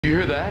You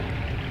hear that?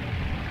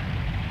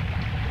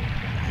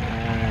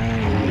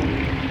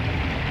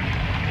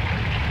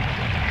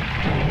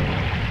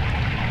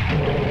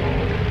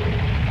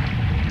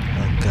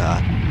 Oh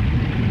God.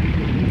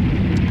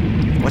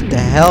 What the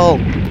hell?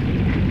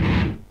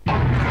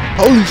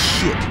 Holy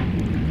shit.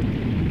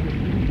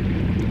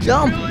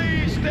 Jump!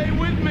 Billy, stay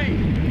with me!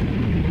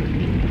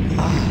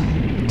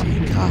 Oh,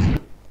 thank God.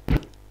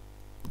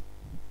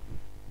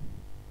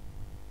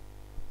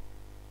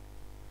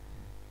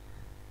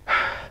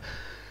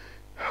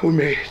 We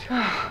made it.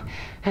 Oh,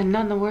 and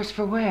none the worse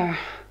for wear.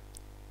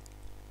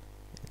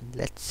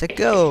 Let's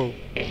go.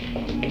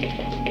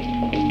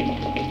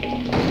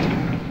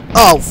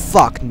 Oh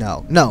fuck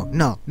no. No,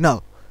 no,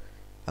 no.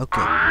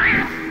 Okay.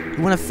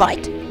 You wanna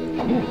fight?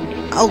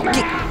 I'll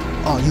kick.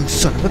 Oh, you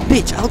son of a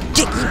bitch. I'll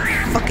kick you.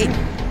 Fucking.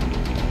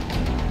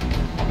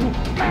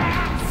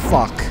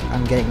 Fuck.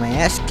 I'm getting my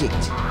ass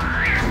kicked.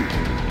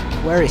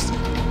 Where is he?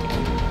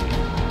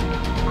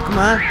 Come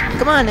on.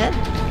 Come on, man.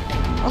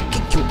 I'll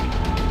kick you.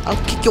 I'll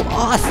kick your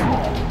ass,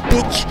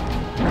 bitch.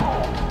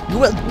 You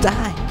will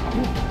die.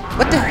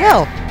 What the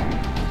hell?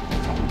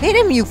 Hit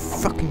him, you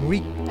fucking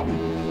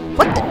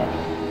What the?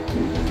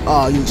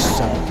 Oh, you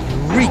son of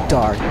a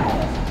retard.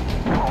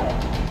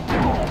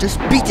 Just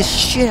beat the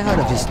shit out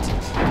of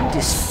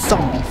this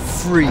zombie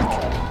freak.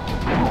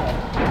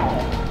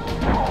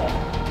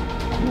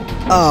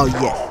 Oh,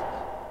 yes.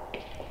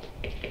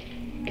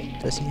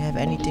 Does he have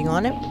anything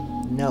on him?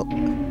 No.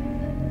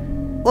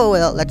 Oh,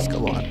 well, let's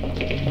go on.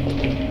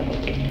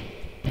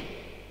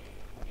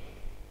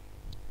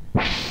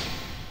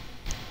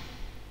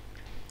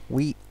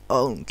 We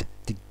owned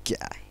the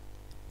guy.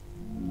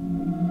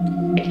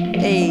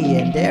 Hey,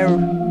 and there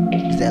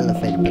is the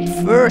elevator. But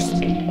first,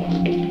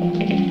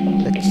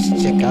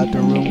 let's check out the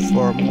room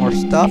for more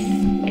stuff.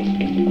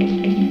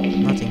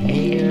 Nothing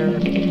here.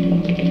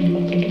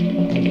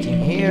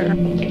 Anything here?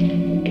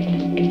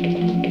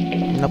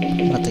 Nope,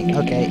 nothing.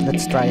 Okay,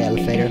 let's try the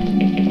elevator.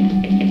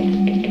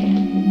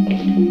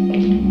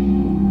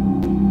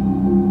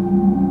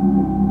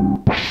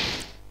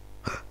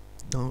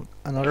 No,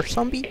 another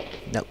zombie?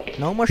 No,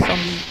 no more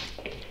zombie.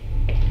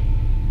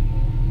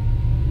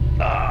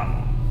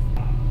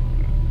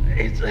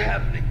 It's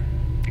happening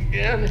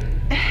again.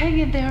 Hang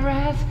in there,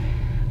 Raz.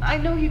 I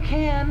know you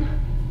can.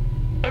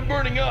 I'm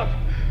burning up.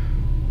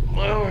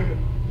 My arm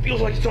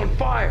feels like it's on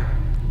fire.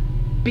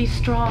 Be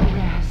strong,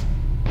 Raz.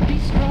 Be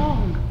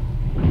strong.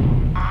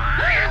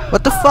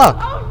 What the fuck?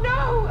 Oh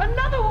no!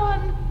 Another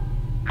one!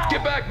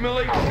 Get back,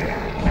 Millie.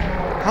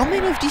 How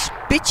many of these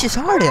bitches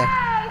are there?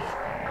 Raz!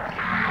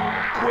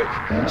 Quick,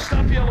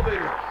 stop the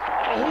elevator.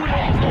 I'll hold it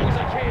off as long as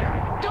I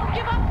can. Don't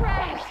give up,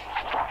 Raz!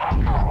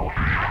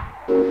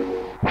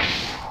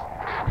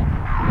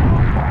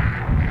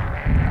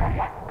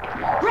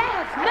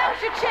 Raz,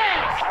 now's your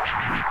chance!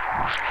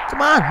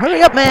 Come on,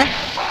 hurry up, man.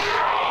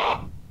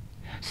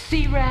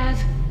 See,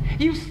 Raz?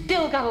 You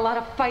still got a lot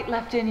of fight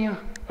left in you.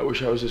 I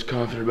wish I was as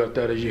confident about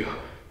that as you.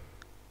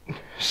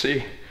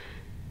 See?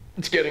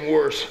 It's getting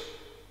worse.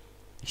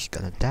 He's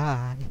gonna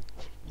die.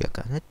 You're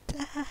gonna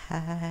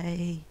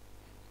die.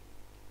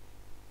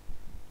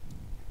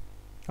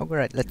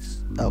 Alright,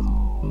 let's... Oh.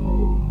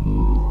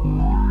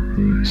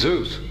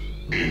 Zeus,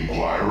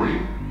 Inquiry.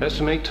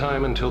 estimate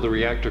time until the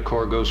reactor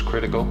core goes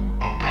critical.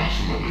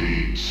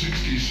 Approximately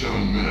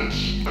 67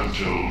 minutes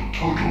until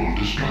total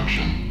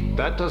destruction.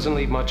 That doesn't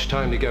leave much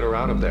time to get her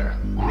out of there.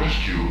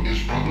 Rescue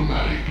is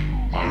problematic.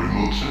 My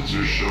remote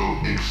sensors show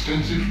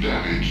extensive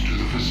damage to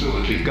the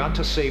facility. We've got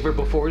to save her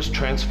before his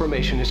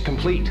transformation is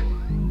complete.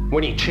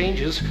 When he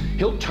changes,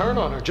 he'll turn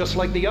on her just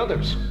like the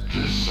others.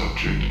 This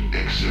subject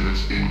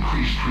exhibits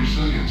increased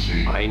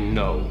resiliency. I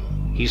know.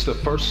 He's the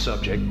first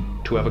subject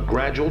to have a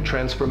gradual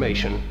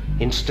transformation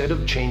instead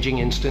of changing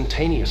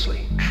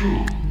instantaneously.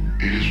 True.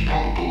 It is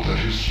probable that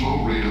his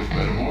slow rate of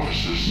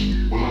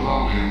metamorphosis will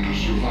allow him to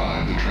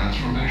survive the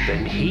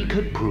transformation. Then he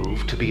could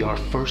prove to be our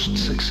first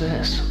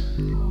success.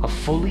 A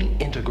fully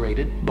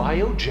integrated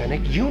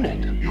biogenic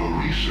unit. Your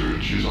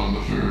research is on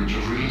the verge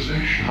of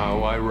realization.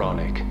 How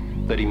ironic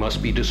that he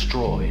must be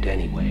destroyed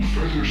anyway.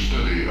 Further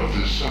study of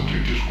this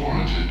subject is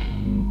warranted.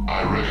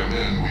 I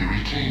recommend we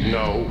retain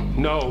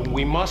him. No,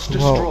 we must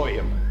destroy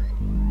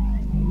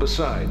him.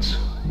 Besides,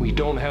 we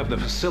don't have the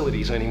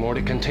facilities anymore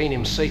to contain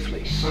him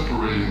safely.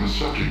 Separating the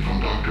subject from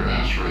Dr.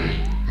 Asray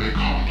may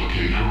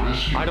complicate her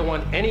rescue. I don't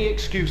want any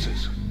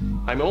excuses.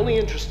 I'm only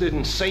interested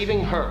in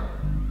saving her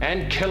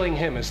and killing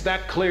him. Is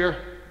that clear?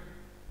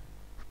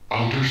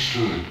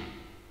 Understood.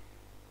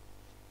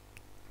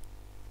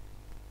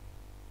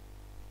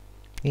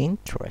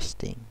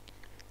 Interesting.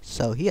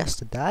 So he has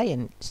to die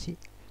and see...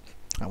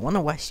 I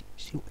wonder why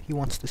he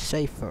wants to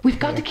save her. We've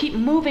got to keep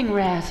moving,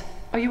 Raz.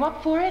 Are you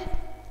up for it?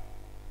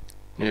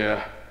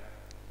 Yeah.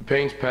 The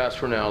pain's past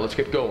for now. Let's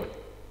get going.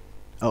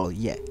 Oh,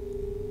 yeah.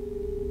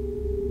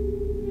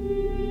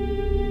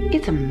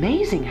 It's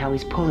amazing how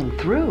he's pulling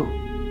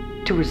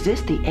through. To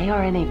resist the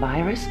ARNA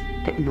virus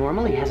that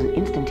normally has an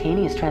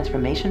instantaneous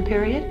transformation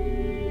period?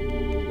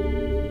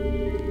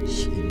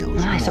 She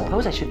knows I more.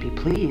 suppose I should be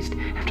pleased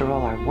after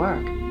all our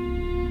work.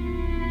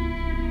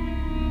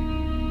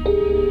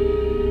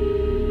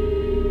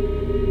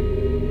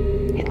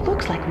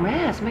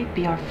 This might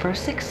be our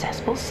first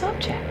successful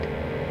subject.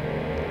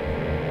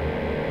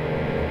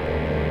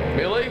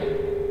 Millie?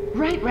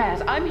 Right,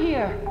 Raz, I'm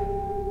here.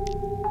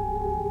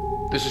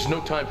 This is no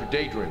time for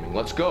daydreaming.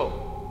 Let's go.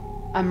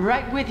 I'm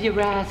right with you,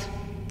 Raz.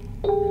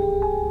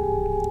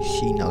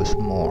 She knows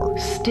more.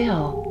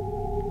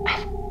 Still,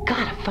 I've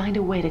gotta find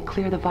a way to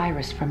clear the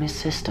virus from his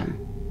system.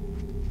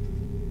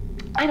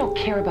 I don't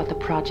care about the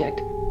project.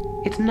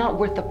 It's not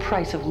worth the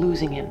price of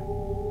losing him.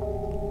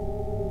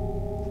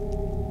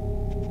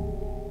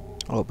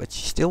 Oh, but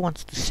she still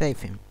wants to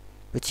save him.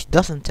 But she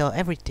doesn't tell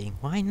everything.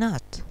 Why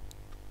not?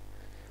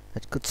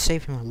 That could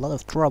save him a lot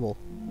of trouble.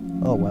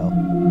 Oh well.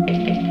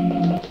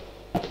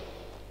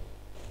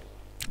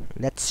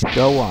 Let's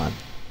go on.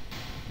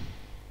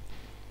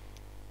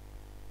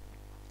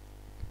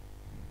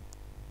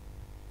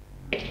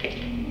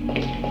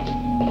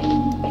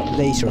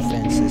 Laser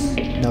fences.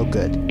 No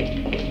good.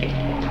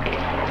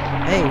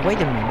 Hey,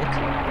 wait a minute.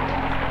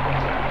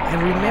 I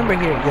remember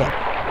here,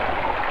 yeah.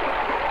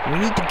 We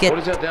need to get... What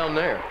is that down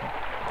there?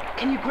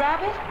 Can you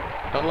grab it?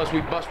 Unless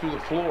we bust through the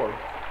floor.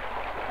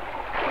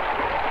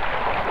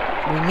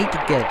 We need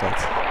to get that.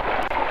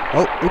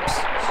 Oh, oops.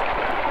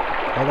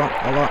 Hold on,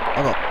 hold on,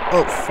 hold on.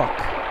 Oh, fuck.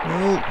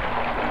 No.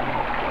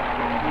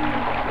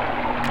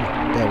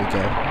 Oh, there we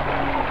go.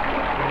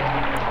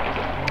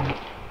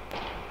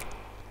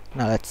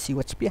 Now let's see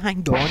what's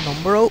behind door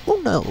number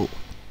uno.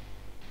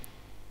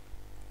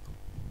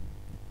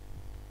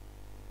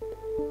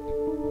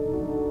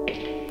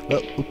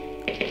 Oh, oop.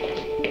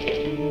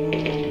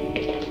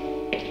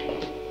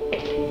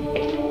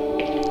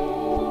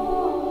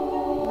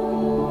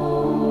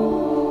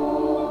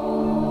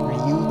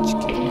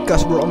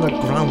 Because we're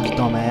underground,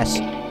 dumbass.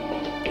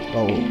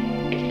 Oh.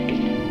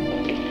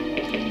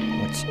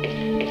 What's...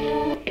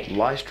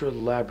 Lystra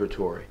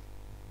Laboratory.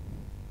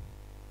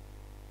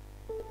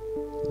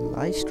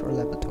 Lystra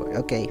Laboratory,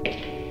 okay.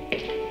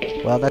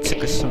 Well, that's a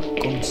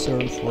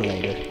concern for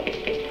later.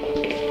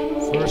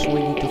 First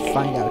we need to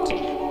find out.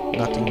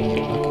 Nothing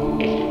here,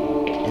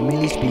 okay.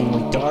 Emily's being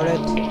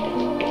retarded.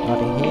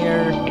 Nothing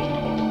here.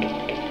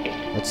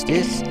 What's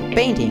this? A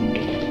painting.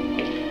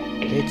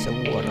 It's a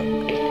water.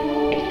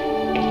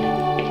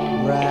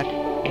 Rack.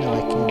 No,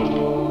 I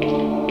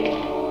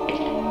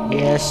can't.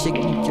 Yeah,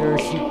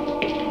 signatures.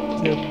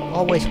 They're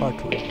always hard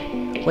to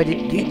read. Wait,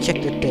 did you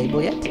check the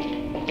table yet?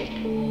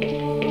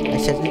 I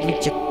said, did we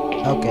check?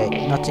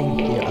 Okay, nothing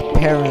here,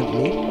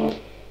 apparently.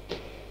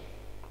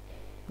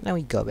 Now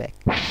we go back.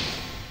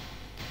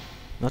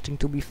 Nothing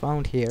to be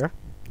found here.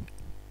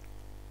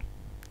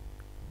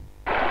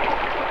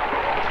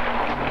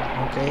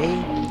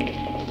 Okay.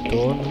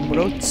 Door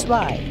number 2.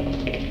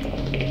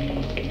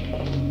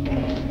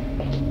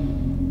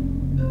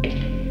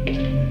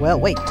 Well,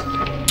 wait.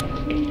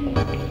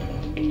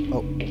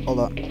 Oh, hold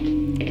on.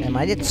 Am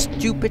I that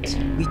stupid?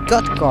 We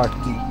got card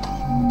key.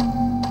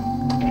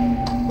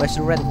 Where's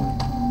the red one?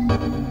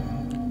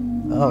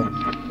 Oh,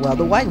 well,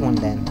 the white one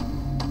then.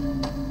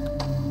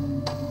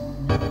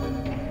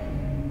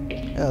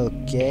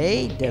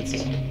 Okay,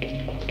 that's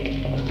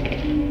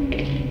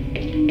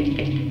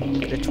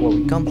where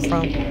we come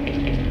from.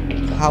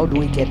 How do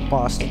we get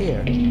past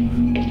here?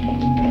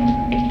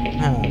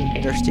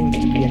 There seems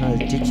to be another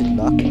digit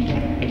lock.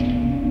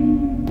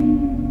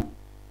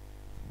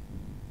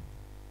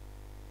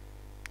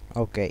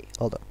 Okay,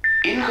 hold on.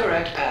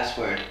 Incorrect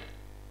password.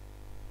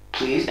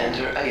 Please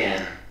enter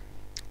again.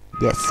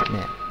 Yes,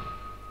 man.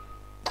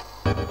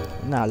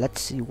 Now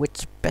let's see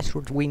which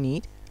password we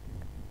need.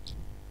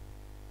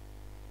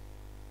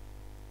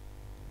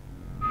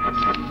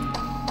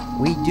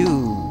 We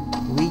do.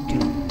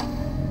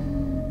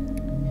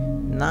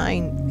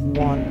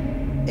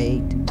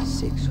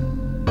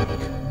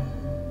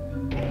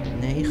 91869.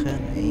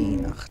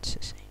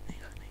 91869.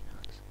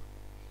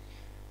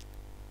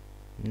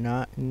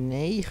 9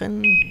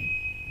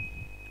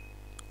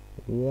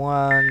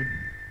 1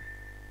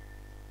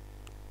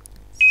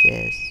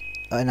 says,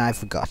 and I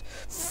forgot.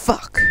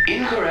 Fuck.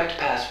 Incorrect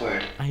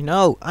password. I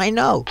know.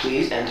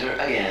 Please enter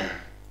again.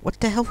 What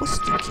the hell was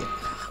thinking?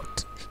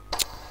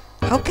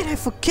 How can I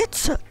forget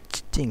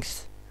such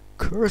things?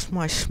 Curse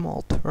my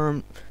small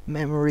term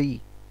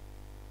memory.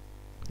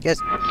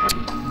 Yes.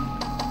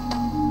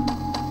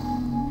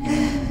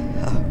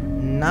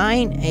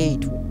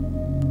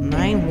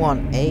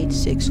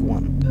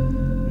 91861.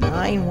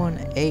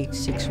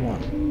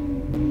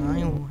 91861.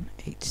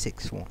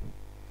 91861.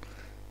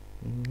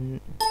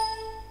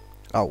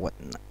 Oh, what?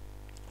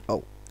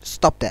 Oh,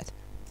 stop that.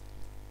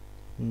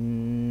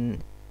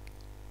 9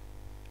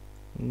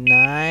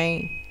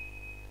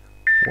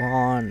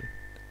 1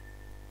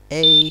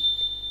 8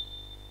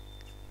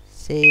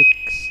 6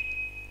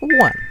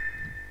 1.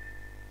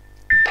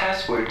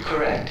 Password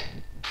correct.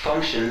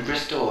 Function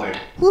restored.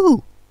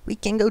 Woo! We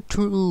can go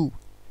through.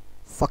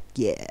 Fuck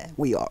yeah,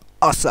 we are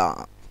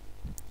awesome.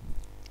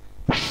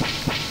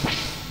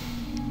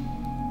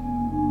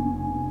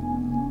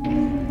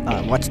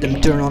 Watch them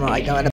turn on like that.